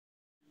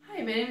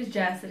my name is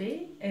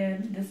Jasside,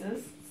 and this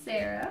is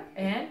Sarah.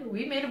 And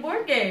we made a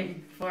board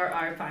game for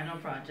our final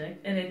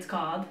project, and it's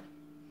called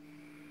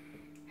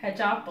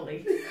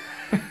Hatchopoly.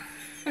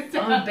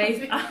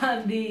 Based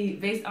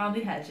on the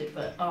Hatchet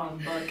book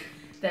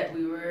that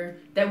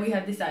we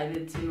have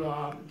decided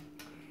to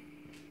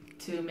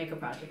make a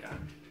project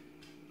on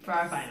for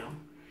our final.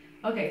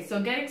 Okay,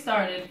 so getting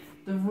started,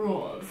 the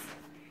rules.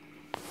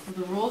 So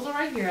the rules are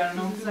right here. I don't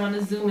know if you want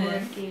to zoom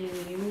in.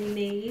 Game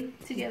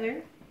made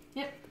together.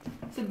 Yep.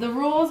 So the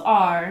rules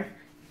are: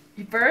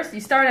 first,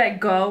 you start at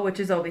go, which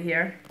is over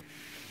here.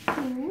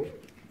 Mm-hmm.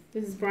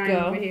 This is Brian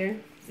over here.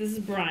 This is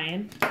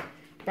Brian.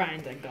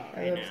 Brian's at go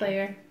right now.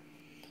 Player.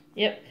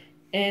 Yep.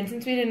 And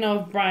since we didn't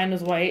know if Brian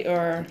was white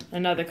or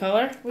another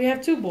color, we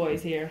have two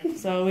boys here.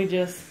 So we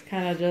just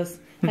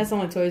that's the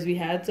only toys we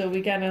had, so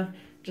we kind of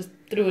just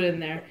threw it in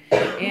there.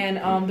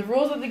 And the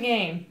rules of the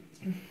game.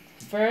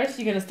 First,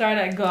 you're going to start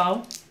at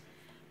go.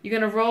 You're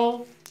going to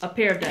roll a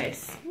pair of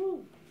dice.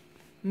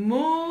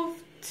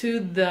 Move to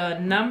the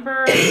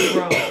number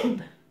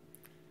rolled.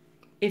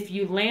 If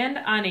you land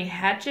on a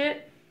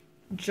hatchet,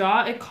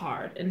 draw a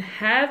card and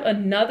have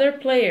another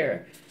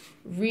player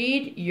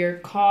read your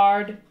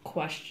card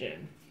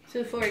question.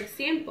 So for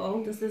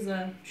example, this is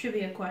a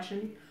trivia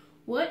question.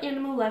 What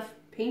animal left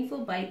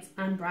painful bites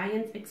on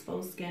Brian's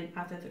exposed skin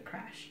after the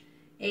crash?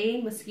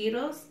 A,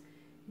 mosquitoes,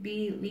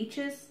 B,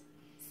 leeches,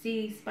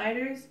 C,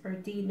 spiders, or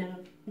D,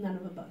 none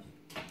of above?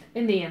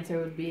 And the answer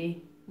would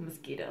be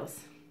mosquitoes.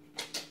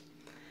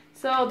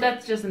 So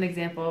that's just an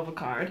example of a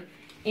card.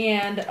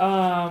 And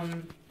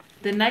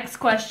the next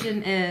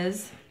question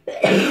is,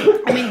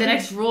 the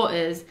next rule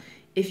is,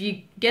 if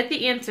you get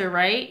the answer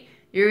right,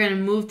 you're going to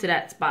move to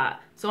that spot.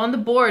 So on the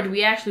board,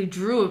 we actually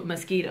drew a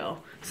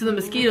mosquito. So the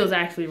mosquito's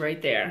actually right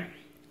there.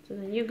 So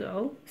then you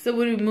go. So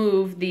we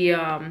move the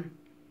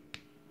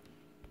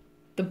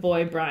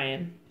boy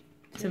Brian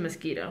to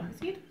mosquito.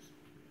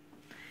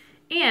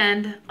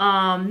 And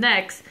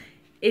next,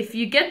 if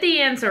you get the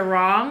answer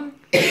wrong,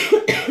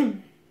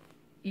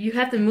 you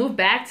have to move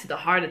back to the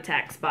heart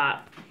attack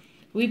spot.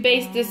 We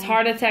based this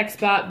heart attack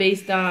spot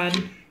based on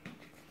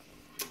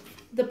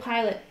the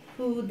pilot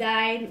who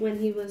died when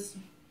he was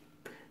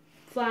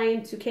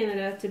flying to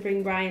Canada to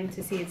bring Brian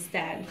to see his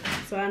dad.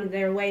 So on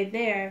their way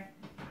there,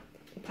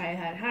 the pilot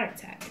had a heart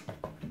attack.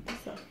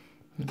 So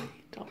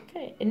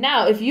okay. And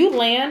now if you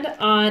land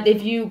on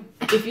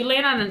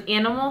an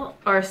animal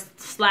or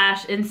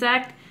 /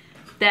 insect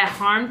that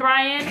harmed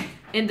Brian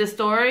in the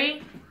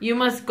story, you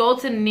must go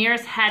to the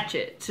nearest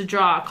hatchet to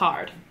draw a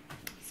card.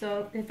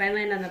 So if I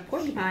land on a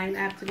porcupine, I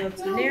have to go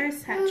to the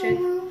nearest hatchet,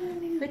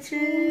 which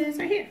is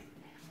right here.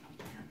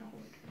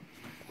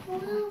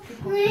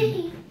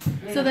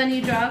 So then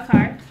you draw a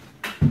card,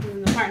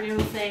 and the partner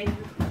will say,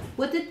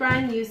 what did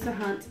Brian use to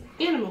hunt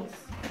animals?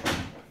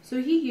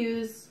 So he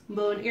used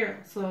bow and arrow.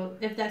 So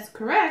if that's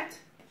correct,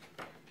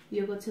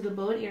 you'll go to the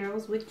bow and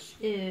arrows, which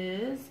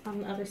is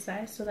on the other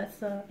side. So that's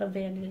the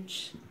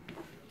advantage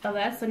of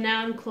that. So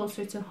now I'm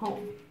closer to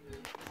home.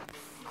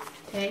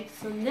 Okay,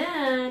 so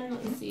then,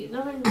 let's see,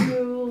 another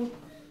rule.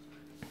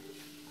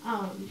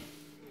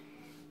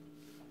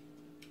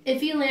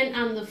 If you land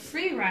on the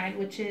free ride,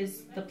 which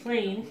is the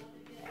plane,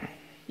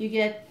 you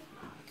get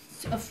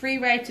a free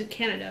ride to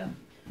Canada,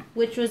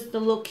 which was the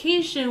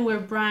location where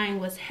Brian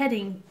was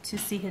heading to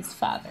see his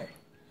father.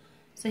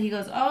 So he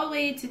goes all the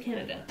way to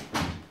Canada.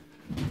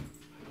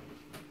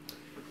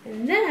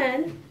 And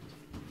then,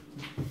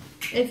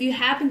 if you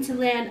happen to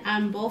land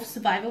on both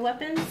survival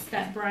weapons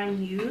that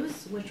Brian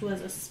used, which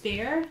was a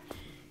spear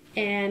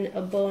and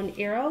a bow and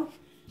arrow,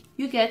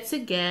 you get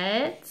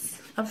a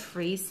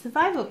free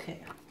survival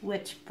kit,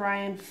 which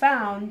Brian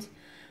found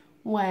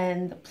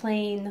when the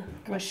plane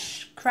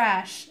was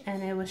crashed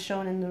and it was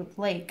shown in the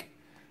lake.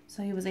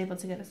 So he was able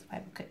to get a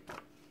survival kit.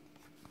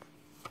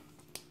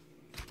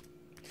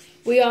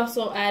 We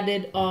also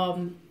added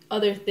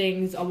other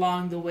things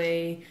along the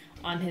way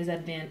on his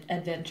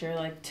adventure,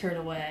 like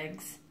turtle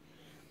eggs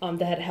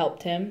that had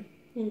helped him.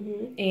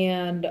 Mm-hmm.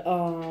 And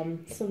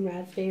some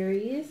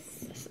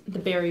raspberries.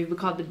 We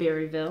called it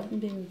Berryville.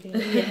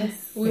 Berryville,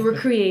 yes. We were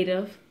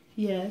creative.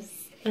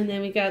 Yes. And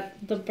then we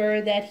got the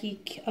bird that he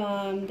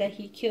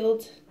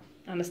killed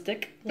on a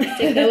stick.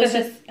 That was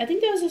I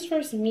think that was his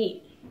first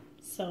meat.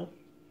 So,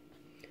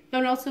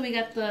 and also we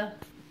got the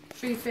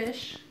free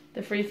fish.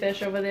 The free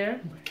fish over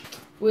there.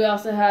 We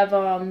also have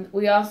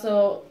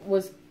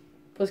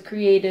was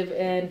creative,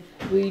 and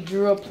we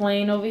drew a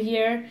plane over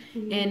here.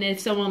 Mm-hmm. And if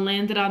someone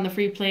landed on the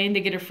free plane, they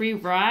get a free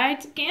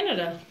ride to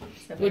Canada,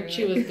 which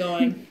she was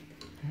going.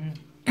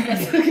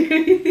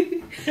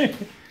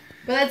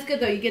 But that's good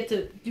though. You get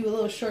to do a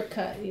little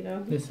shortcut, you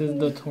know. This is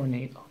the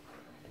tornado.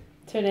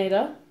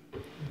 Tornado,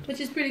 which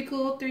is pretty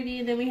cool, 3D.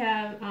 And then we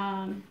have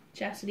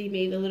Jasside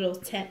made a little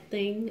tent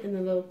thing and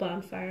a little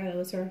bonfire. That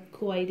was her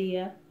cool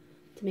idea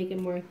to make it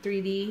more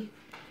 3D.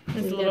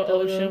 There's a little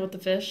ocean with the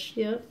fish.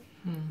 Yep.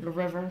 A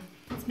river.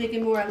 Let's make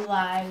it more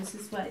alive. This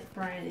is what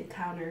Brian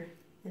encountered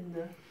in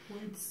the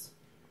woods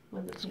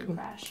when the plane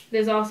crashed.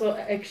 There's also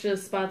extra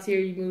spots here.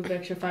 You move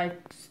extra 5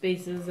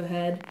 spaces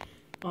ahead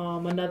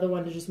another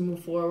one to just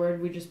move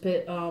forward. We just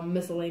put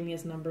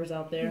miscellaneous numbers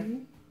out there.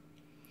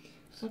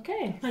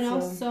 Okay. And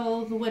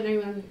also the winner.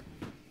 You want to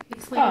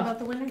explain about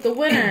the winner? The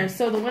winner.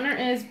 So the winner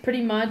is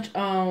pretty much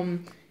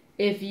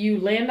if you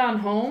land on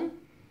home,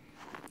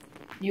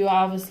 you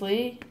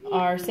obviously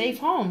are safe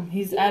home.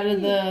 He's out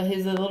of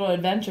his little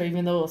adventure,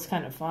 even though it was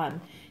kind of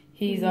fun.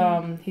 He's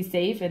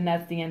safe, and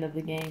that's the end of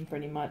the game,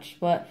 pretty much.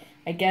 But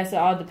I guess it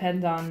all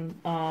depends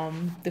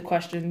on the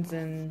questions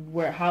and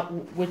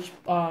which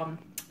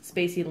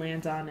space he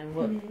lands on and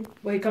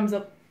what he comes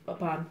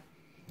upon.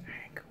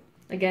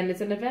 Again,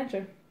 it's an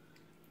adventure.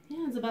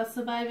 Yeah, it's about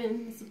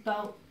surviving. It's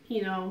about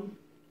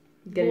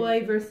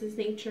boy versus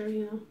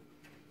nature.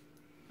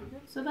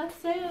 So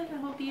that's it. I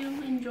hope you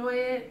enjoy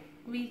it.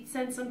 We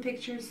sent some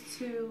pictures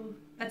to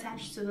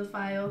attach to the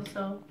file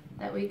so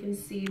that we can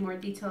see more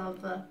detail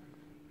of the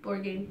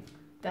board game.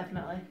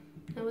 Definitely.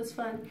 It was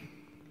fun.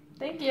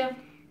 Thank you.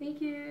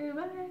 Thank you.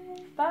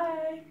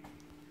 Bye.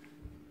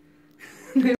 Bye.